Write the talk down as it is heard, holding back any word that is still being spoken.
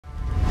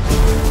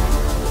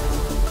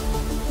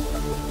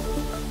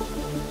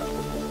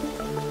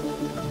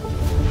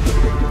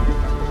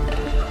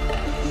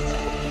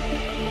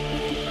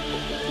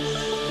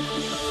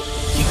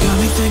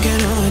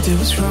did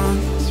was wrong.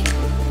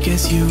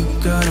 Guess you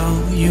got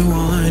all you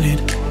wanted.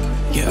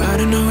 Yeah, I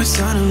don't know why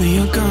suddenly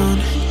you're gone.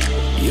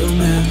 You'll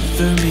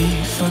never be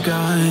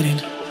forgotten.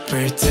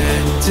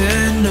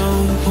 Pretending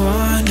no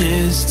one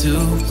is to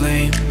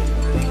blame.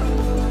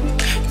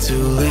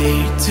 Too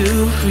late to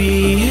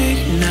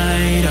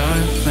reignite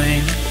our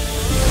flame.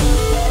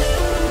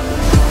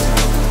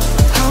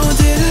 How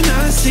did I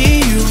not see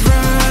you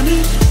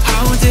running?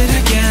 How did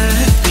I get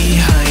left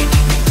behind?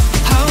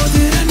 How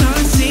did I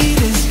not see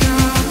this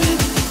coming?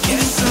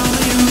 Guess all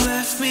you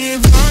left me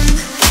run.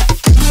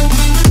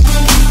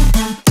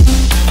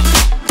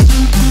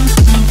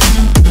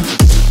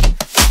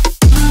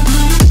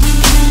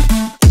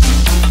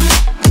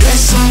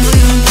 Guess all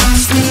you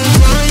left me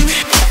run.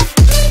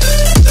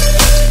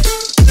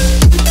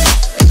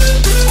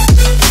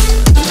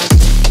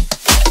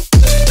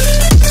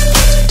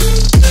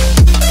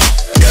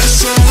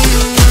 Guess all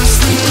you left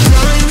me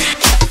run.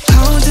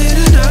 How did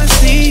I not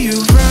see you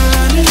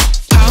running?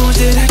 How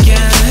did I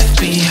get left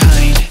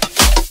behind?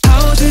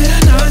 How did I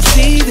not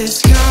see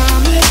this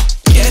coming?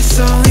 Guess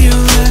all you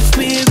left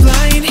me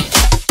blind.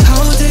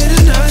 How did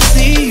I not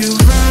see you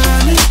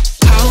running?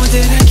 How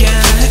did I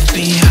get left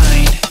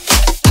behind?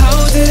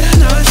 How did I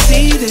not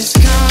see this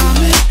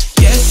coming?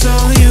 Guess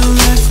all you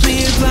left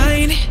me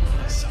blind.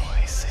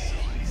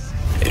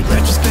 In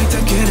retrospect,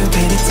 I could have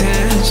paid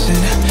attention.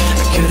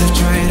 I could have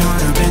tried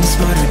harder, been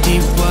smarter.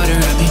 Deep water,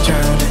 I'd be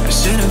drowned. I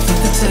should have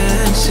felt the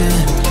tension.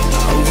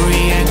 I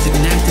overreacted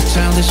and acted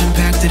childish,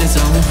 impacted us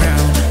all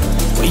around.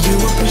 When you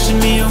were pushing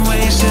me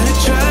away, I should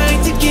have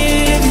tried to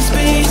give you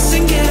space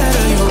and get out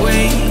of your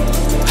way.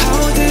 How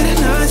did I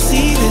not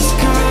see this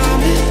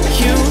coming?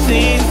 You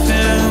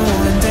leaving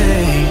one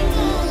day.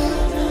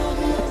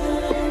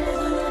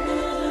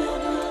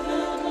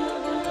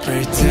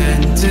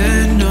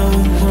 Pretending no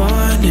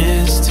one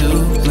is to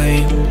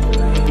blame.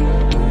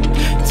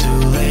 Too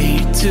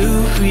late to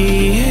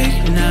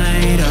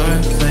reignite our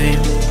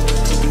flame.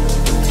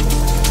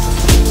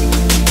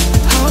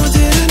 How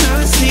did I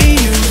not see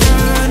you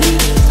running?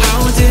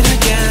 How did I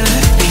get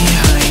left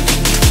behind?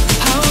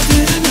 How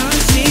did I not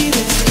see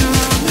this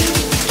coming?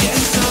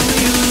 Guess all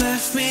you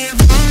left me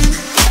run.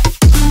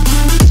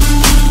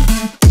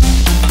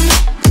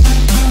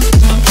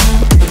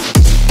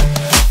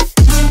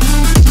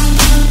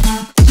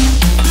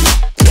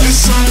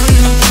 Guess all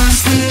you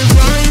left me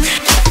run.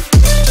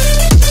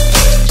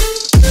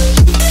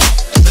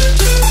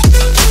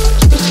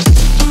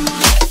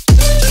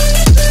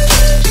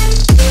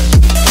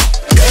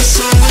 Guess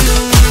all you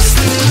left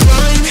me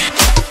run.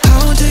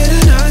 How did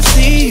I not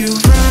see you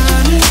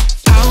running?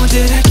 How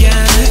did I get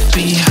left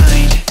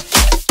behind?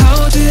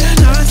 How did I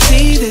not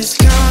see this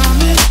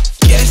coming?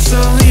 Guess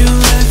all you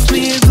left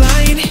me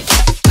blind.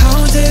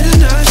 How did I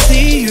not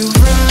see you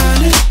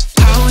running?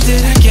 How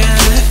did I get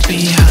left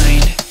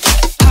behind?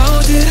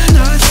 How did I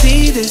not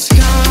see this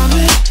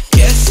coming?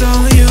 Guess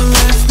all you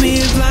left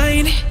me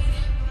blind.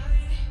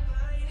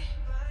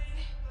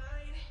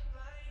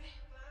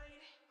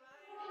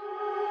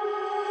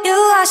 You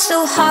are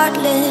so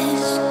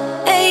heartless,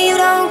 and you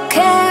don't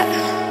care.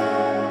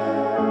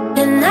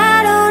 And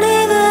I don't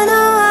even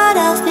know what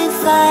I've been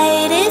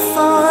fighting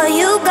for.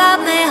 You got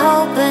me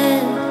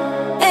hoping,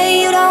 and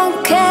you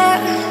don't care.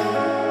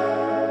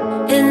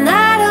 And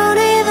I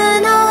don't even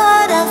know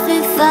what I've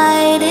been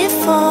fighting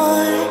for.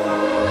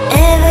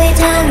 Every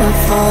time I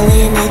fall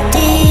in the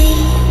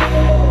deep,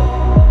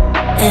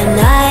 and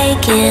I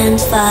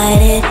can't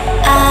fight it,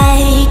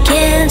 I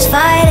can't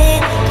fight it.